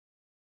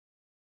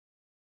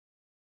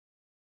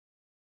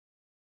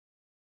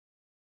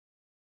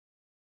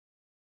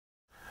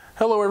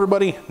Hello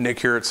everybody, Nick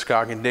here at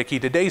Scoggin-Dickey.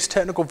 Today's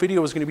technical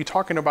video is going to be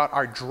talking about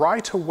our dry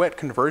to wet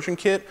conversion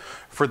kit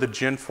for the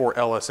Gen 4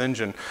 LS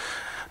engine.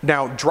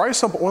 Now, dry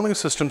sump oiling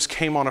systems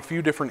came on a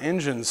few different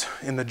engines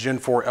in the Gen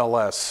 4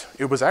 LS.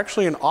 It was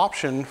actually an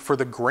option for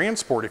the Grand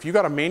Sport. If you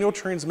got a manual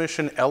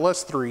transmission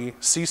LS3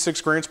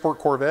 C6 Grand Sport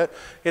Corvette,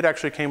 it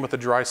actually came with a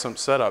dry sump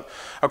setup.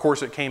 Of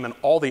course, it came in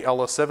all the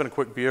LS7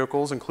 equipped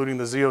vehicles, including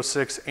the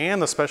Z06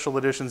 and the special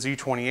edition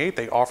Z28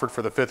 they offered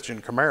for the 5th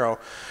gen Camaro,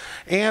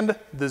 and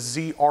the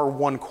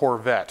ZR1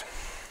 Corvette.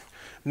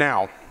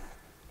 Now,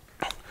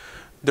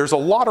 there's a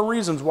lot of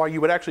reasons why you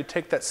would actually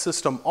take that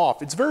system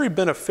off. It's very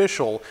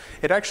beneficial.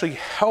 It actually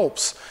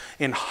helps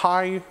in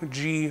high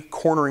G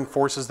cornering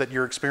forces that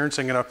you're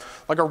experiencing in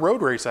like a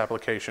road race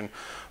application.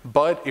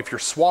 But if you're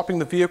swapping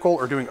the vehicle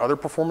or doing other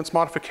performance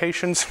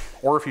modifications,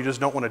 or if you just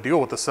don't want to deal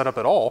with the setup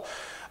at all,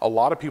 a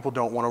lot of people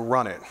don't want to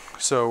run it.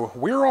 So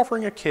we're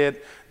offering a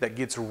kit that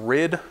gets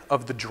rid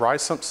of the dry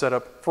sump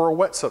setup for a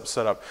wet sump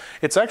setup.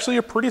 It's actually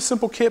a pretty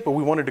simple kit, but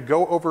we wanted to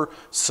go over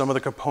some of the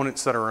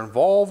components that are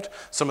involved,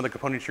 some of the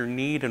components you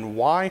need and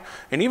why,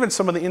 and even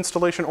some of the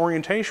installation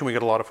orientation we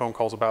get a lot of phone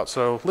calls about.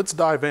 So let's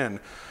dive in.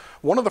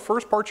 One of the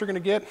first parts you're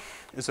going to get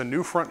is a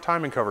new front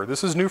timing cover.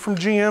 This is new from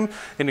GM.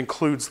 It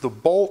includes the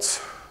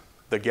bolts,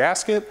 the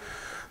gasket,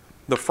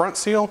 the front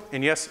seal,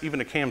 and yes, even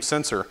a cam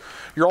sensor.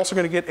 You're also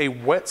going to get a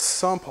wet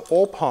sump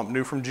oil pump,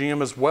 new from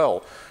GM as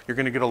well. You're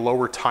going to get a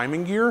lower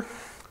timing gear,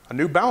 a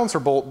new balancer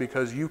bolt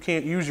because you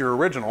can't use your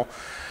original,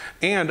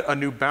 and a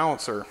new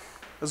balancer,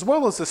 as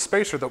well as this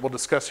spacer that we'll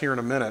discuss here in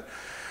a minute.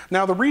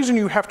 Now, the reason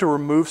you have to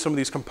remove some of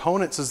these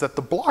components is that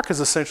the block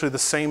is essentially the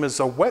same as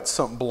a wet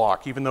sump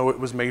block, even though it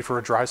was made for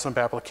a dry sump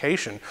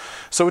application.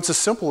 So it's as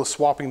simple as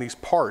swapping these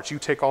parts. You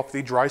take off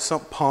the dry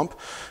sump pump,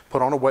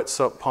 put on a wet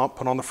sump pump,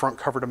 put on the front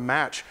cover to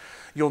match.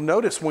 You'll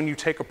notice when you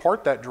take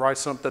apart that dry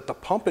sump that the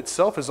pump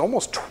itself is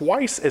almost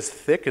twice as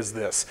thick as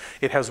this.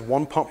 It has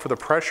one pump for the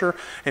pressure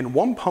and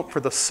one pump for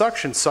the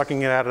suction,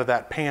 sucking it out of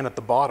that pan at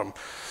the bottom.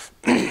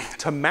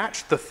 To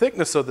match the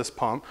thickness of this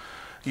pump,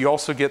 you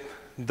also get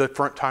the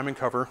front timing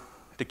cover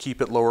to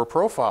keep it lower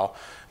profile.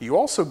 You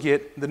also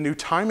get the new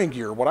timing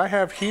gear. What I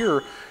have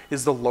here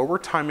is the lower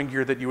timing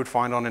gear that you would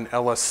find on an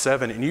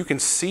LS7, and you can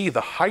see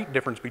the height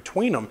difference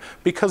between them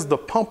because the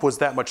pump was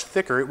that much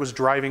thicker. It was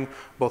driving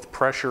both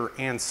pressure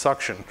and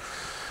suction.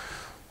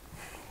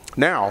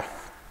 Now,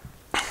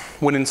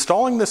 when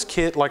installing this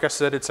kit, like I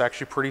said, it's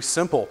actually pretty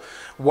simple.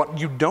 What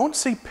you don't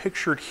see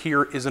pictured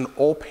here is an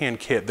oil pan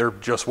kit. There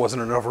just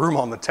wasn't enough room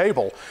on the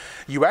table.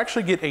 You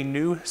actually get a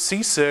new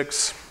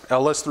C6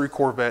 LS3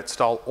 Corvette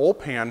style oil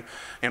pan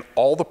and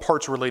all the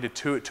parts related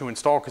to it to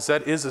install, because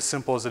that is as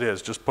simple as it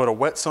is. Just put a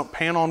wet sump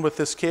pan on with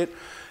this kit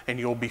and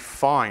you'll be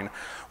fine.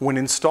 When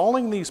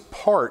installing these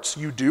parts,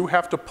 you do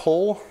have to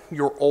pull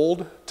your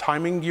old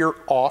timing gear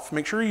off.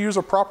 Make sure you use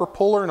a proper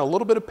puller and a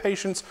little bit of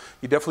patience.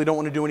 You definitely don't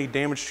want to do any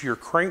damage to your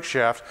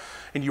crankshaft,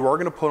 and you are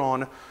going to put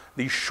on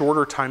the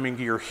shorter timing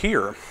gear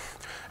here.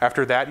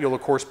 After that, you'll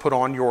of course put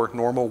on your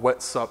normal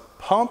wet sump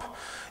pump.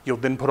 You'll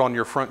then put on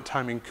your front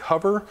timing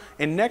cover,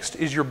 and next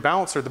is your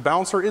balancer. The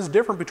balancer is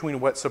different between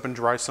wet sump and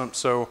dry sump,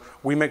 so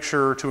we make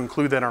sure to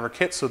include that on our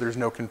kit so there's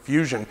no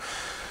confusion.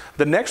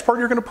 The next part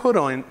you're going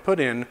to put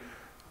in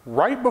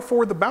right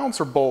before the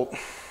balancer bolt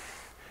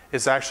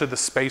is actually the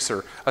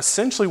spacer.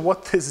 Essentially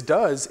what this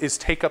does is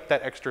take up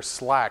that extra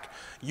slack.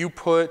 You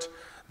put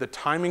the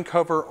timing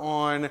cover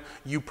on,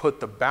 you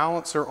put the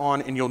balancer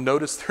on, and you'll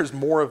notice there's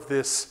more of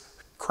this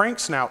crank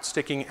snout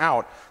sticking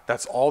out.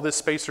 That's all this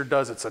spacer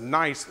does. It's a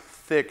nice,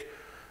 thick,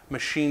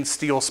 machine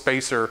steel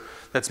spacer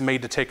that's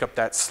made to take up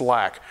that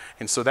slack.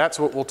 And so that's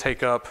what will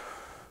take up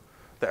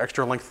the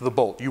extra length of the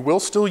bolt. You will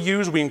still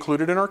use, we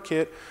included in our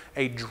kit,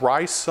 a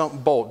dry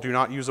sump bolt. Do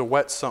not use a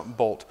wet sump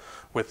bolt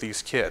with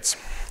these kits.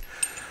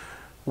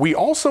 We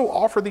also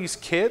offer these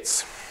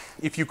kits.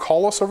 If you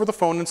call us over the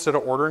phone instead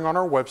of ordering on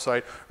our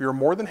website, we are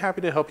more than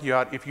happy to help you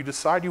out if you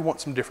decide you want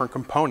some different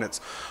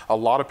components. A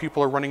lot of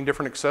people are running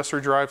different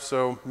accessory drives,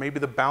 so maybe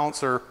the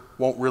balancer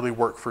won't really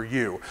work for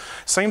you.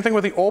 Same thing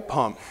with the oil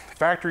pump.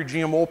 Factory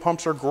GM oil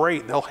pumps are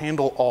great. They'll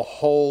handle a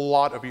whole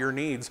lot of your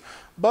needs.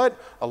 But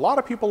a lot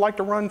of people like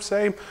to run,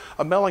 say,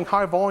 a Melling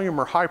high volume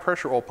or high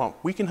pressure oil pump.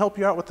 We can help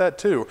you out with that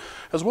too.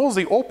 As well as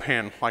the oil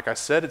pan. Like I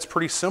said, it's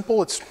pretty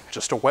simple. It's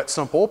just a wet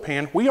sump oil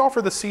pan. We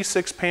offer the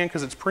C6 pan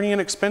because it's pretty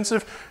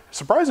inexpensive.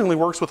 Surprisingly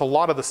works with a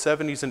lot of the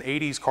 70s and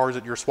 80s cars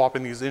that you're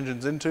swapping these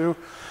engines into.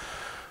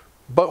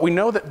 But we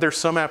know that there's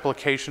some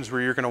applications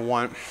where you're going to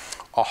want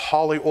a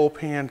Holley oil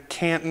pan,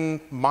 Canton,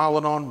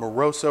 Miladon,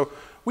 Moroso.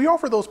 We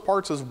offer those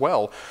parts as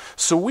well.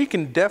 So we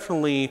can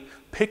definitely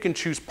pick and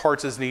choose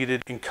parts as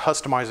needed and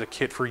customize a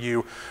kit for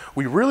you.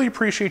 We really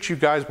appreciate you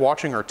guys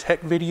watching our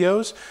tech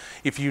videos.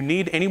 If you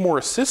need any more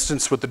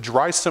assistance with the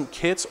dry sump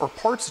kits or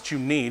parts that you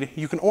need,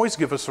 you can always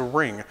give us a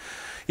ring.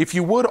 If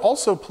you would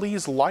also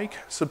please like,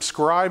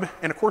 subscribe,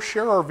 and of course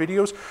share our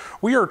videos.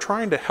 We are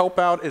trying to help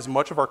out as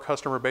much of our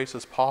customer base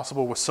as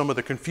possible with some of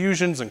the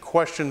confusions and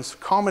questions,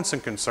 comments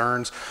and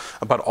concerns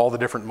about all the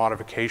different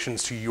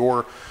modifications to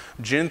your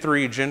Gen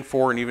 3, Gen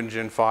 4, and even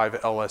Gen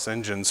 5 LS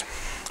engines.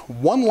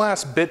 One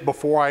last bit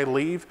before I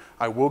leave,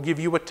 I will give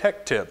you a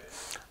tech tip.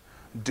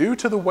 Due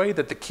to the way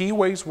that the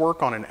keyways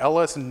work on an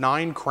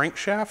LS9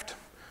 crankshaft,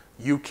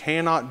 you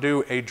cannot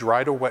do a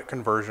dry to wet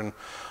conversion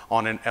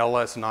on an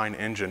LS9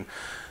 engine.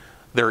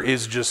 There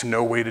is just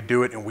no way to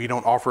do it, and we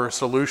don't offer a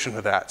solution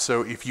to that.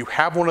 So if you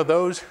have one of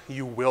those,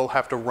 you will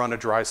have to run a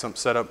dry sump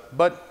setup,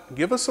 but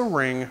give us a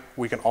ring.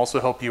 We can also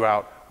help you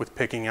out with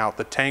picking out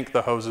the tank,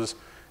 the hoses,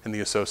 and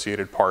the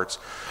associated parts.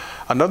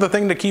 Another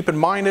thing to keep in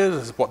mind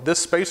is what this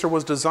spacer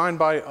was designed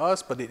by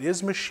us, but it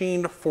is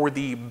machined for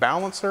the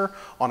balancer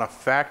on a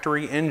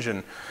factory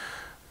engine.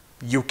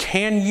 You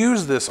can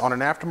use this on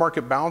an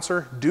aftermarket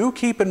balancer. Do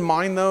keep in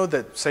mind though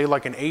that say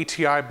like an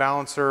ATI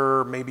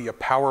balancer, maybe a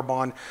power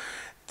bond,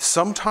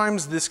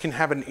 sometimes this can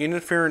have an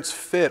interference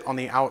fit on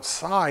the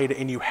outside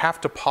and you have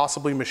to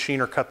possibly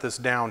machine or cut this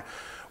down.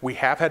 We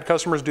have had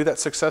customers do that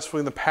successfully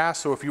in the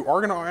past, so if you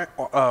are going to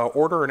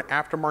order an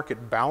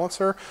aftermarket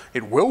balancer,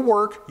 it will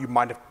work. You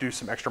might have to do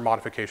some extra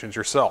modifications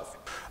yourself.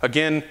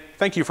 Again,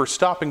 thank you for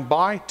stopping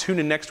by. Tune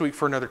in next week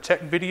for another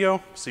tech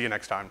video. See you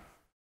next time.